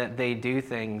way that they do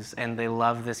things, and they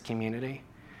love this community.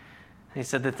 He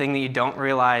said the thing that you don't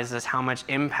realize is how much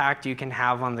impact you can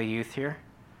have on the youth here.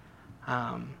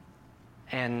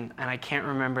 And I can't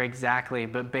remember exactly,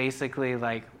 but basically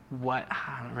like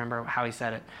I don't remember how he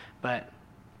said it, but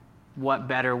what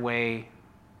better reason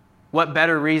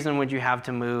would you have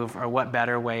to move, or what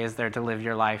better way is there to live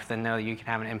your life than know that you can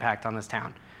have an impact on this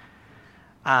town?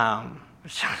 I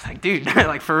was like, dude,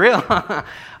 like for real.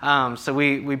 So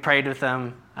we prayed with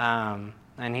them,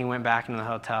 and he went back into the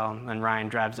hotel, and Ryan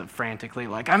drives up frantically,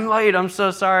 like, I'm late, I'm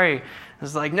so sorry. I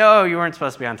was like, no, you weren't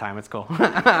supposed to be on time, it's cool.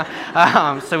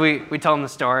 So we told him the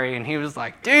story, and he was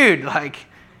like, dude, like,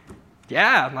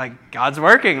 yeah, like God's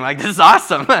working, like this is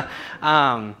awesome.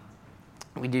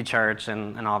 We do church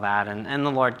and all that, and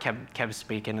the Lord kept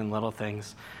speaking in little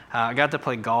things. I got to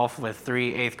play golf with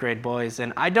 3 8th grade boys,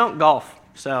 and I don't golf,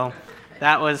 so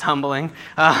that was humbling.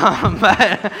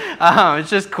 But it's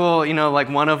just cool, you know, like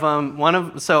one of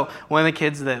the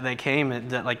kids that came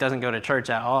that like doesn't go to church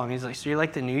at all, and he's like, so you're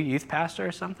like the new youth pastor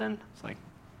or something? It's like,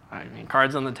 I mean,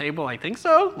 cards on the table, I think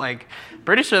so. Like,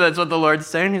 pretty sure that's what the Lord's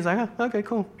saying. He's like, oh, okay,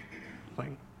 cool.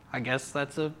 Like, I guess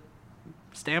that's a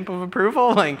stamp of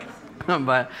approval. Like,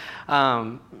 but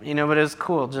you know, but it was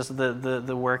cool, just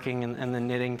the working and the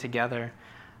knitting together.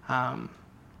 Yeah,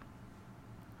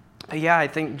 I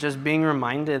think just being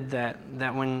reminded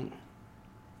that when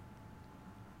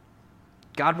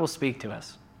God will speak to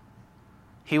us,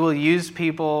 He will use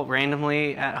people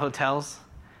randomly at hotels.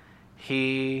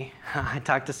 I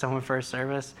talked to someone for a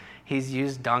service. He's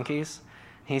used donkeys.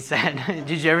 He said,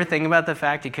 did you ever think about the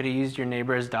fact you could have used your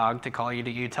neighbor's dog to call you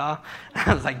to Utah?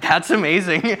 I was like, that's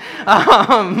amazing.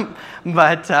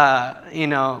 But you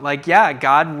know, like, yeah,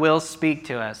 God will speak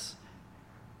to us,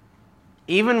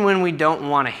 even when we don't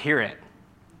want to hear it.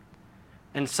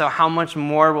 And so how much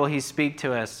more will He speak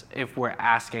to us if we're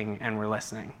asking and we're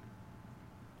listening?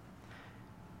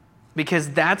 Because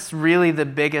that's really the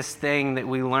biggest thing that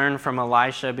we learn from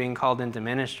Elisha being called into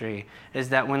ministry, is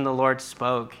that when the Lord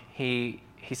spoke, he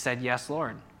said, yes,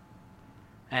 Lord.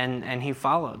 And he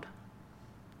followed.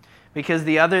 Because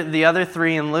the other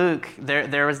 3 in Luke,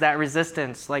 there was that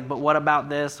resistance, like, but what about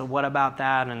this, or what about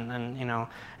that, and you know,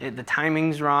 the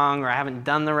timing's wrong, or I haven't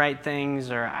done the right things,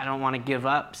 or I don't want to give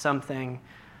up something.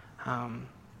 You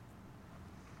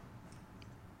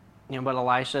know, but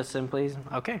Elisha simply,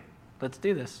 okay, let's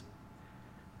do this.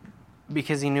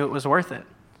 Because he knew it was worth it.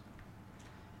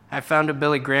 I found a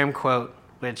Billy Graham quote,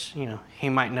 which, you know, he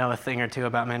might know a thing or two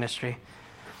about ministry.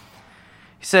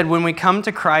 He said, when we come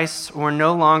to Christ, we're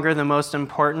no longer the most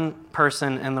important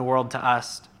person in the world to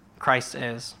us. Christ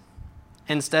is.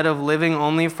 Instead of living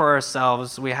only for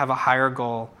ourselves, we have a higher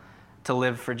goal, to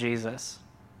live for Jesus.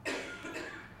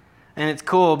 And it's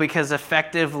cool because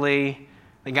effectively,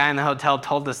 the guy in the hotel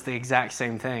told us the exact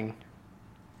same thing.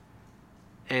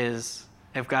 Is,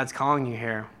 if God's calling you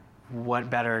here, what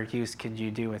better use could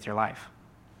you do with your life?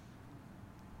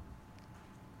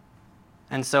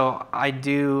 And so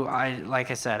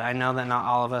like I said, I know that not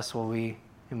all of us will be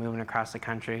moving across the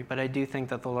country, but I do think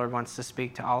that the Lord wants to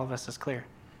speak to all of us as clear.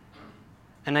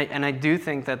 And I do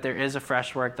think that there is a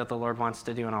fresh work that the Lord wants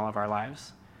to do in all of our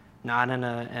lives. Not in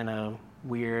a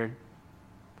weird,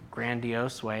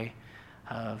 grandiose way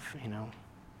of, you know,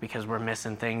 because we're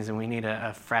missing things and we need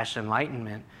a fresh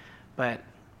enlightenment. But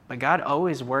God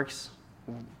always works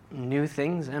new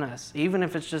things in us, even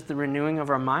if it's just the renewing of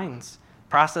our minds.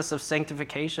 Process of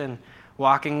sanctification,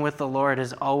 walking with the Lord,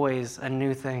 is always a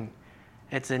new thing.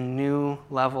 It's a new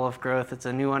level of growth. It's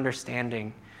a new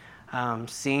understanding,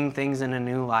 seeing things in a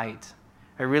new light.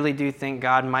 I really do think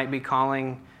God might be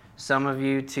calling some of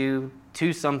you to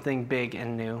something big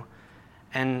and new,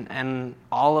 and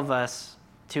all of us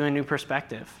to a new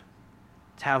perspective,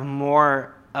 to have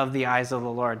more of the eyes of the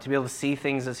Lord, to be able to see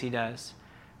things as He does,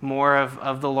 more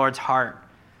of the Lord's heart,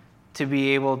 to be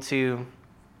able to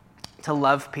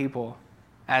love people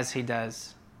as He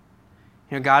does.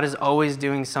 You know, God is always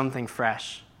doing something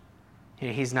fresh.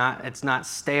 It's not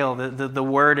stale. The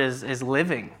word is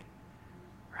living,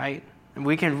 right? And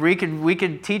we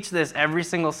could teach this every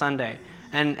single Sunday,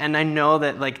 And I know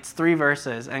that like it's 3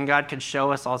 verses, and God could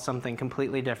show us all something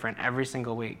completely different every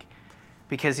single week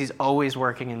because he's always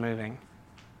working and moving.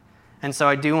 And so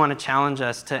I do want to challenge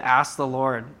us to ask the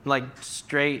Lord, like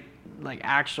straight, like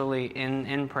actually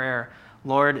in prayer,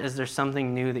 Lord, is there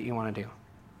something new that you want to do?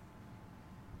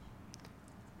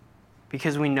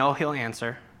 Because we know he'll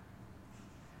answer.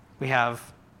 We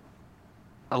have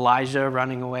Elijah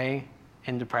running away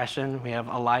in depression. We have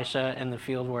Elisha in the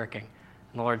field working.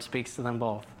 The Lord speaks to them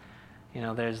both. You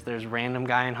know, there's random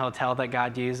guy in hotel that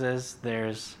God uses.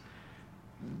 There's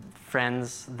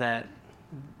friends that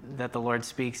the Lord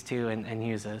speaks to and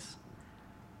uses.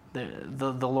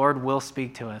 The Lord will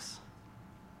speak to us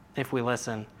if we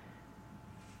listen.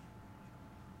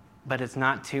 But it's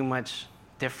not too much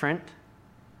different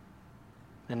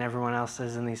than everyone else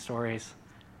is in these stories.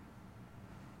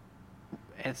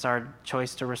 It's our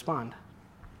choice to respond.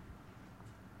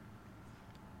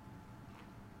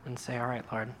 And say, all right,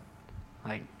 Lord,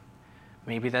 like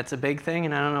maybe that's a big thing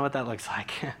and I don't know what that looks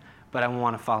like, but I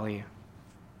want to follow you.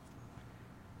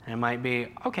 And it might be,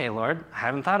 okay, Lord, I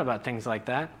haven't thought about things like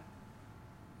that.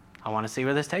 I want to see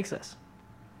where this takes us.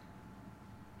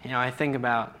 You know, I think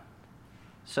about,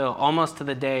 so almost to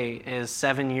the day is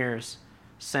 7 years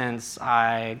since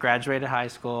I graduated high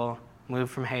school,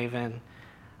 moved from Haven,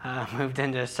 moved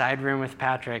into a side room with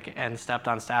Patrick, and stepped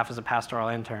on staff as a pastoral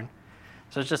intern.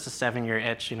 So it's just a 7-year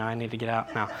itch, you know, I need to get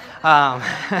out now.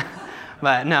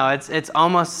 But no, it's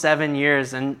almost 7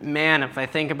 years, and man, if I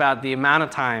think about the amount of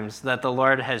times that the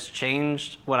Lord has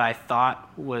changed what I thought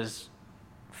was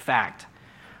fact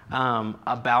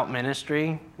about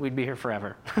ministry, we'd be here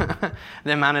forever.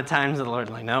 The amount of times the Lord's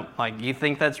like, nope, like you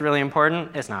think that's really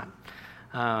important? It's not.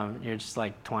 You're just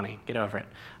like 20, get over it.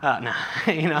 No,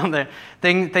 you know, the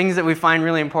things that we find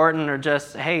really important are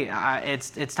just, hey,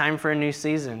 it's time for a new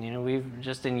season. You know, we've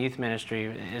just in youth ministry,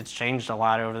 it's changed a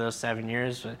lot over those 7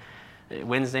 years.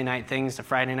 Wednesday night things to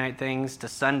Friday night things to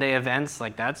Sunday events,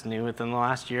 like that's new within the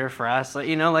last year for us.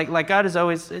 You know, like God is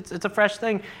always, it's a fresh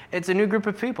thing. It's a new group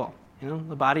of people. You know,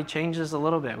 the body changes a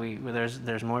little bit.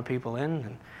 There's more people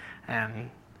in, and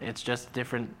it's just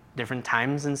different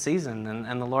times and season,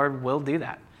 and the Lord will do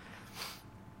that.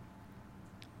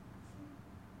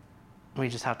 We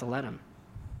just have to let him.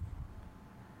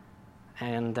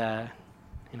 And,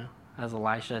 you know, as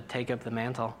Elisha, take up the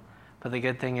mantle. But the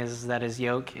good thing is that his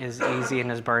yoke is easy and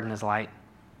his burden is light.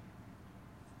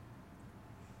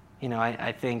 You know,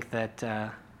 I think that,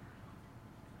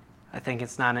 I think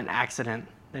it's not an accident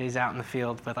that he's out in the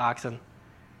field with oxen.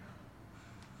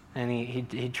 And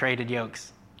he traded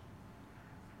yokes.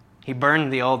 He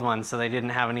burned the old ones so they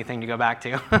didn't have anything to go back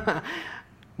to.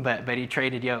 but he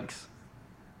traded yokes,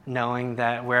 knowing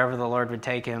that wherever the Lord would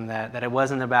take him, that it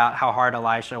wasn't about how hard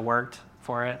Elisha worked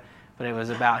for it, but it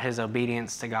was about his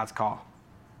obedience to God's call,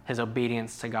 his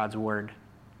obedience to God's word.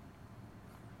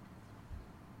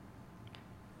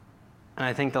 And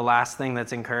I think the last thing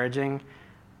that's encouraging,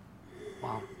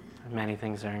 well, many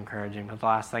things are encouraging, but the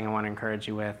last thing I want to encourage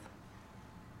you with,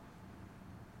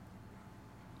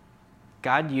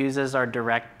 God uses our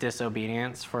direct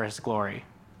disobedience for his glory.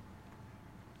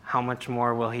 How much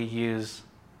more will he use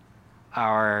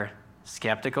our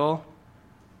skeptical,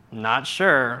 not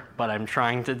sure, but I'm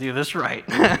trying to do this right,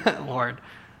 Lord?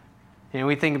 You know,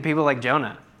 we think of people like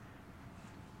Jonah.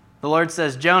 The Lord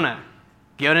says, Jonah,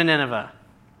 go to Nineveh,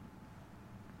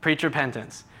 preach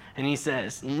repentance. And he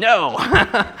says, no.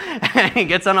 And he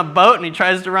gets on a boat and he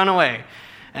tries to run away.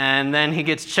 And then he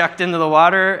gets chucked into the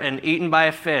water and eaten by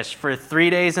a fish for 3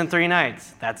 days and 3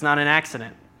 nights. That's not an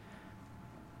accident.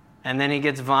 And then he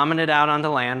gets vomited out onto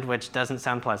land, which doesn't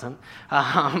sound pleasant,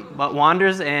 but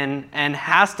wanders in and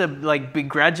has to like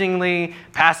begrudgingly,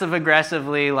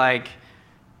 passive-aggressively, like,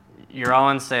 you're all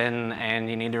in sin and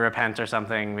you need to repent or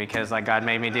something because like God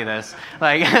made me do this.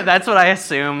 Like that's what I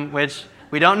assume, which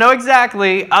we don't know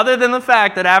exactly, other than the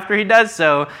fact that after he does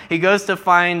so, he goes to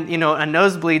find, you know, a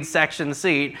nosebleed section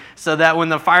seat so that when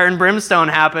the fire and brimstone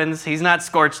happens, he's not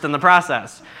scorched in the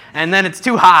process. And then it's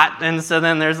too hot, and so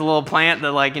then there's a little plant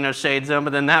that, like, you know, shades him,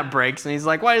 but then that breaks, and he's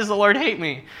like, why does the Lord hate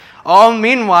me? All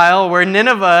meanwhile, where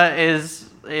Nineveh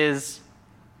is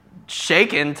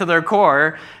shaken to their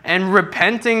core and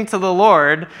repenting to the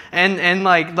Lord, and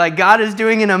like God is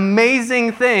doing an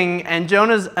amazing thing, and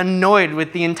Jonah's annoyed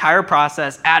with the entire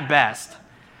process at best,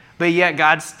 but yet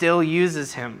God still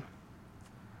uses him.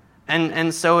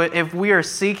 And so if we are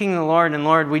seeking the Lord, and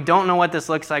Lord, we don't know what this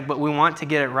looks like, but we want to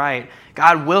get it right,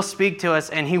 God will speak to us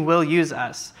and he will use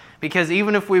us. Because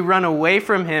even if we run away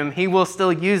from him, he will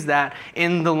still use that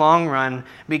in the long run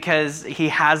because he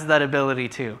has that ability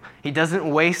to. He doesn't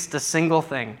waste a single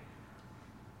thing.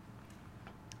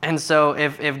 And so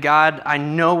if God, I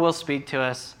know, will speak to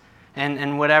us,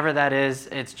 and whatever that is,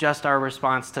 it's just our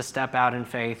response to step out in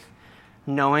faith,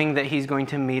 knowing that he's going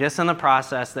to meet us in the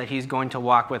process, that he's going to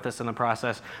walk with us in the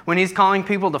process. When he's calling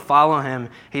people to follow him,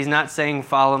 he's not saying,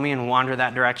 follow me and wander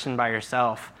that direction by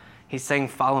yourself. He's saying,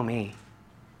 follow me.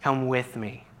 Come with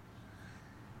me.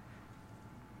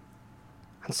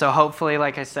 And so hopefully,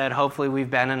 like I said, hopefully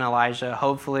we've been in Elijah.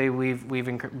 Hopefully we've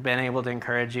been able to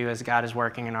encourage you as God is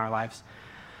working in our lives.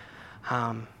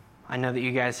 I know that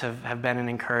you guys have been an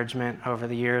encouragement over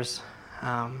the years.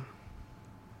 And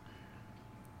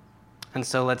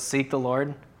so let's seek the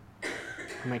Lord.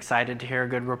 I'm excited to hear a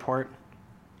good report.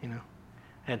 You know,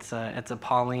 it's a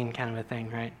Pauline kind of a thing,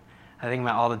 right? I think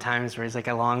about all the times where he's like,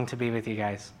 I long to be with you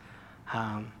guys.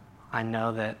 I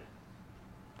know that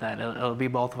it'll be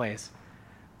both ways.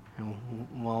 And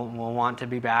we'll want to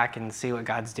be back and see what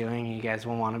God's doing. You guys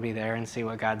will want to be there and see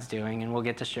what God's doing, and we'll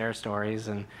get to share stories,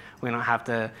 and we don't have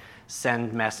to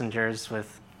send messengers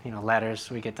with letters.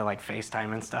 We get to like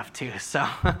FaceTime and stuff too. So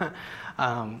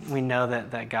we know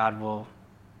that God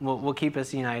will keep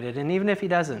us united, and even if he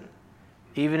doesn't,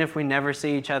 even if we never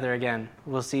see each other again,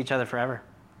 we'll see each other forever.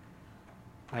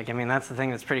 Like, I mean, that's the thing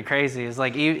that's pretty crazy, is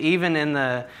like even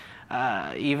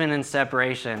in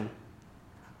separation,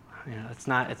 it's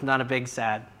not a big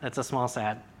sad. It's a small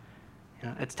sad.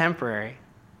 It's temporary,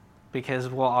 because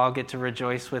we'll all get to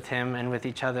rejoice with him and with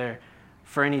each other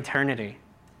for an eternity,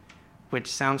 which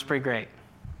sounds pretty great.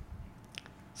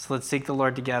 So let's seek the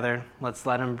Lord together. Let's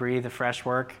let him breathe a fresh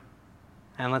work,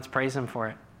 and let's praise him for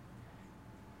it.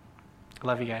 I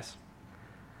love you guys.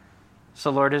 So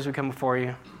Lord, as we come before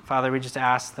you, Father, we just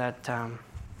ask that,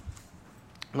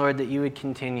 Lord, that you would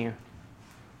continue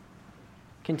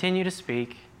to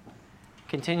speak.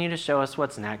 Continue to show us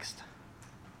what's next.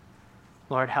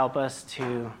 Lord, help us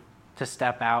to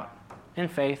step out in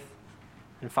faith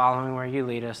and following where you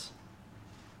lead us.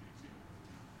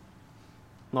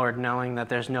 Lord, knowing that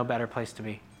there's no better place to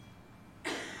be.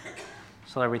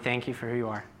 So Lord, we thank you for who you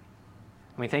are.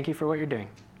 And we thank you for what you're doing.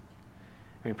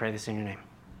 And we pray this in your name.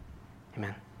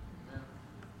 Amen.